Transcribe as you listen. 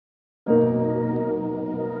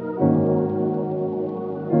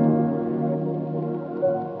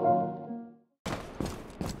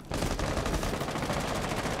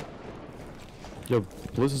Yo,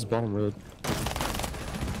 Blitz is bottom red.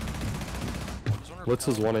 Blitz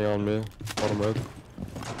is 1A on me. Bottom red.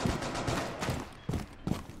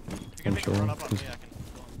 You can make him run up on me, I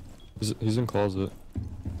can. He's in closet.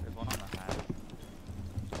 There's one on the hat.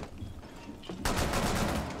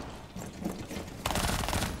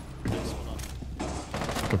 Yes, hold on.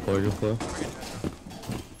 Good play, good play.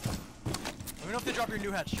 Let me know if they drop your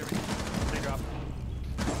new hatch, Jimmy. They drop.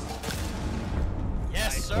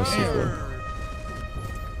 Yes, Nice. sir! Nice.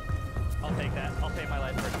 I'll take that. I'll pay my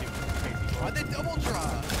life for a crazy. Why'd they double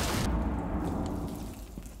drop?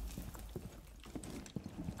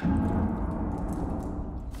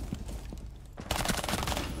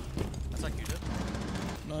 That's like you did.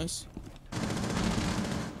 Nice.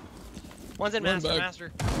 One's in Run master, back.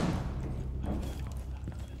 master.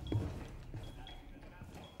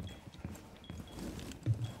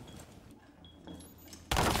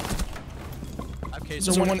 I have Is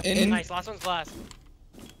cases. there one in? Nice, last one's glass.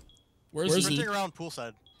 Where's he? Sprinting around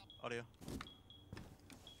poolside. Audio.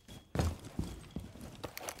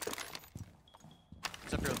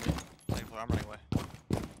 Except you're with me. Second floor, I'm running away.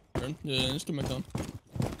 Turn. Yeah, just come back down.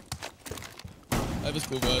 I have his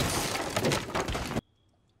blue bags.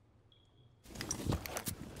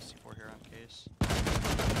 C4 here on case.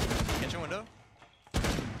 Kitchen window?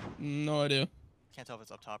 No idea. Can't tell if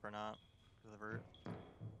it's up top or not. Because of the vert.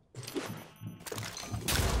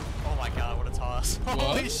 Oh my god, what a toss.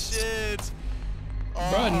 Holy shit! Oh,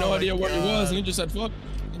 Bro, I had no idea where he was, and God. he just said fuck.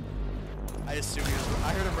 I assumed he was.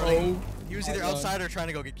 I heard him running. Oh. He was either my God. outside or trying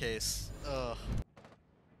to go get case. Ugh.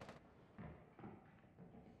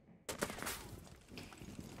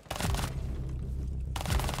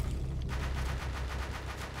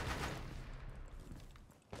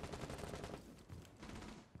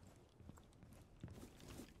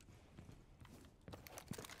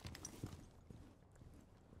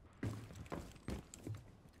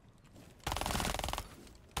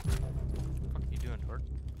 What are you doing, Torque?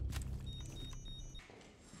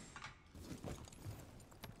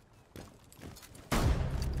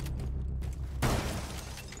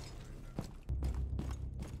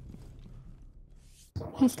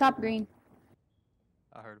 He's top green.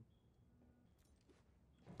 I heard him.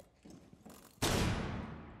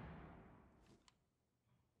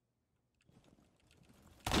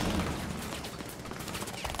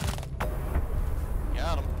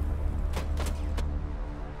 Got him.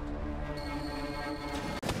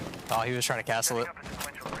 Oh, he was trying to castle it.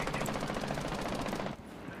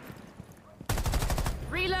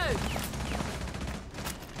 Reload!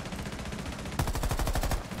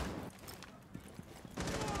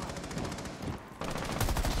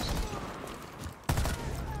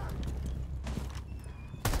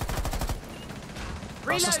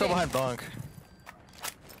 Russell's still behind bunk.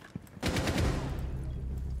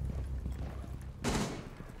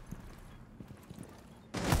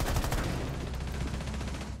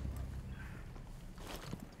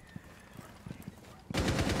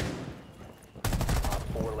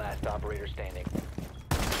 Four last operator standing.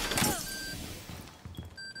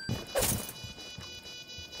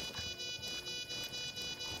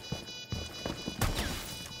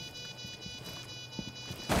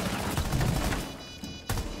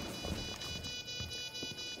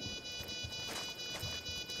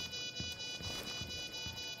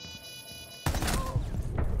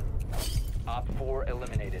 Op 4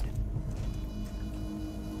 eliminated.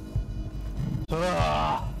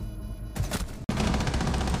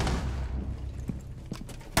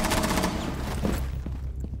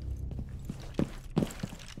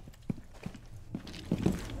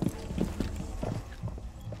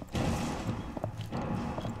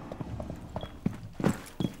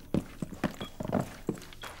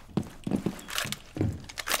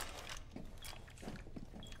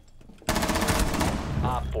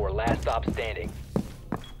 Op 4 last stop standing.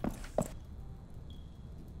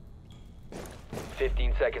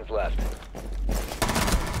 15 seconds left.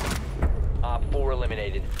 Op 4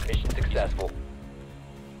 eliminated. Mission successful.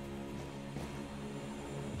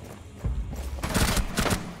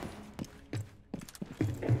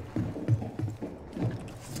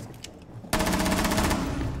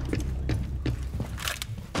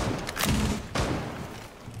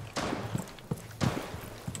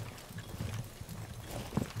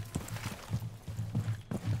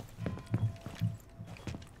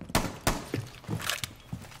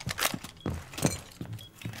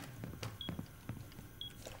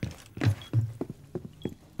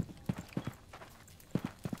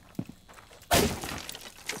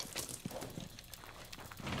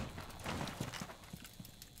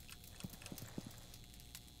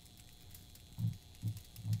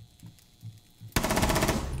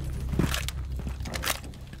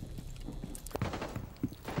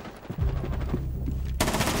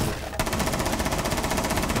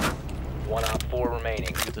 4 remaining.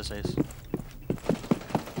 Get this ace.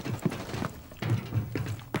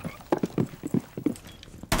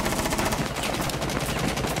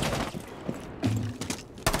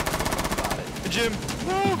 Jim.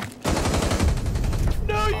 No!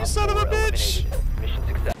 No, you son of a bitch! Eliminated. Mission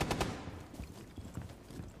success.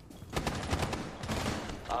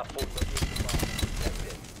 Op 4 located the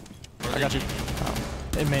bomb. I got you.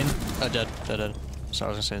 In main. Oh, dead. Dead. So I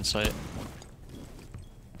was gonna say in sight.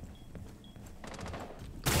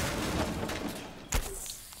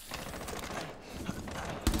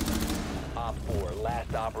 Op 4,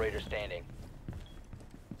 last operator standing.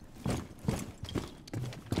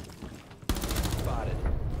 Spotted.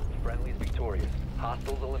 Friendly's victorious.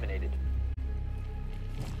 Hostiles eliminated.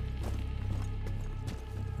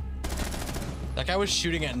 That guy was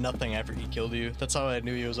shooting at nothing after he killed you. That's how I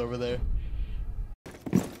knew he was over there.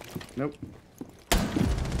 Nope.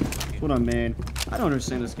 Hold on, man. I don't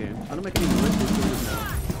understand this game. I don't make any noise.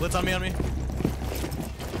 Blitz on me, They're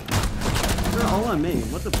all on main.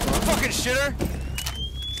 What the fuck? Fucking shitter!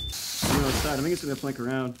 You're outside. I think it's gonna flank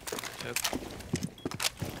around.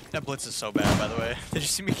 That blitz is so bad, by the way. Did you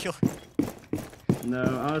see me kill? No,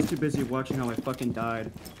 I was too busy watching how I fucking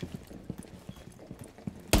died.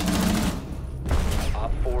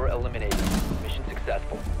 Op 4 eliminated. Mission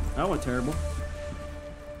successful. That went terrible.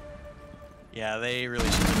 Yeah, they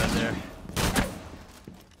really should have been there.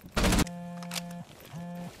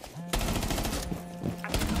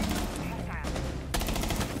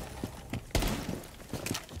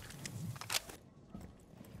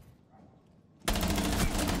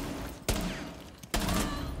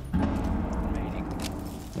 Remaining.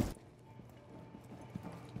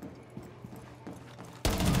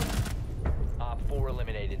 Op 4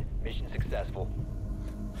 eliminated. Mission successful.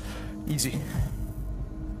 Easy.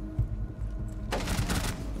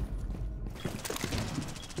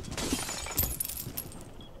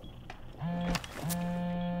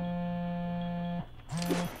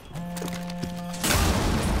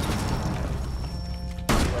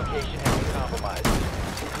 Location has been compromised.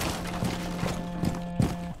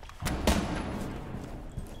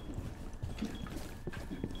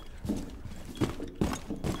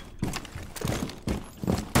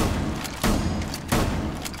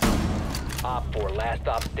 Op 4, last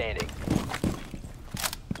stop standing.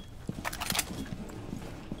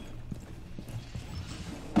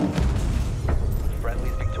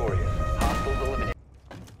 Friendly's victorious. Hostiles eliminated.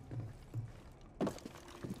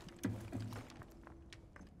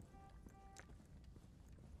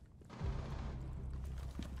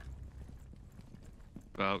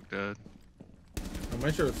 About dead. I'm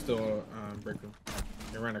not sure it's still break room.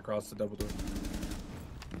 They ran across the double door.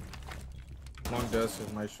 Long desk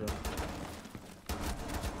is Maestro. 4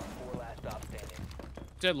 last stop standing.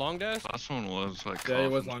 Dead long dash? Last one was like. Yeah,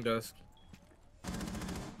 it was coffin. long desk.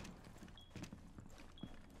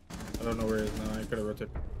 I don't know where he is now. I could have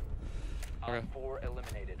rotated. Op 4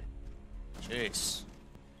 eliminated. Jeez.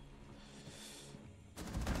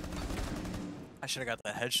 I should have got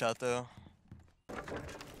that headshot though.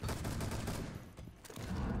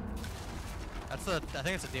 That's the. I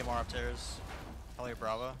think it's a DMR upstairs. Probably a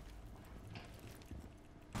Bravo.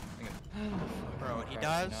 Bro, he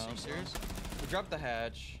dives? Are you serious? We dropped the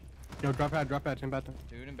hatch. Yo, drop hatch in bathroom.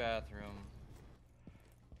 Dude in bathroom.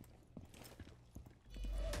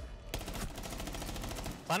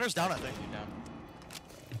 Planner's down, I think. You down.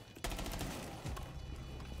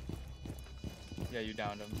 Yeah, you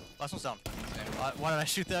downed him. Last one's down. Why did I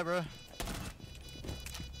shoot that, bro?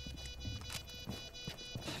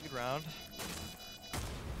 Good round.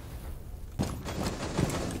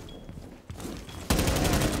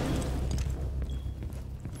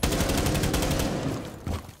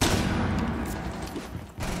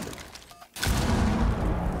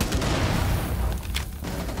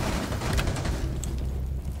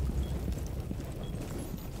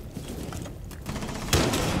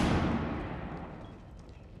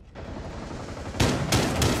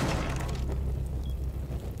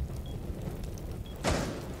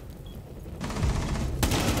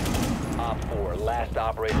 Op 4, last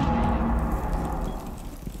operator standing.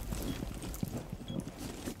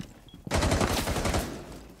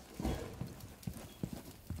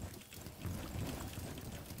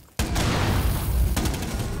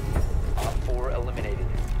 Op 4 eliminated.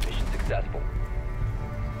 Mission successful.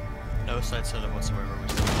 No side setup whatsoever.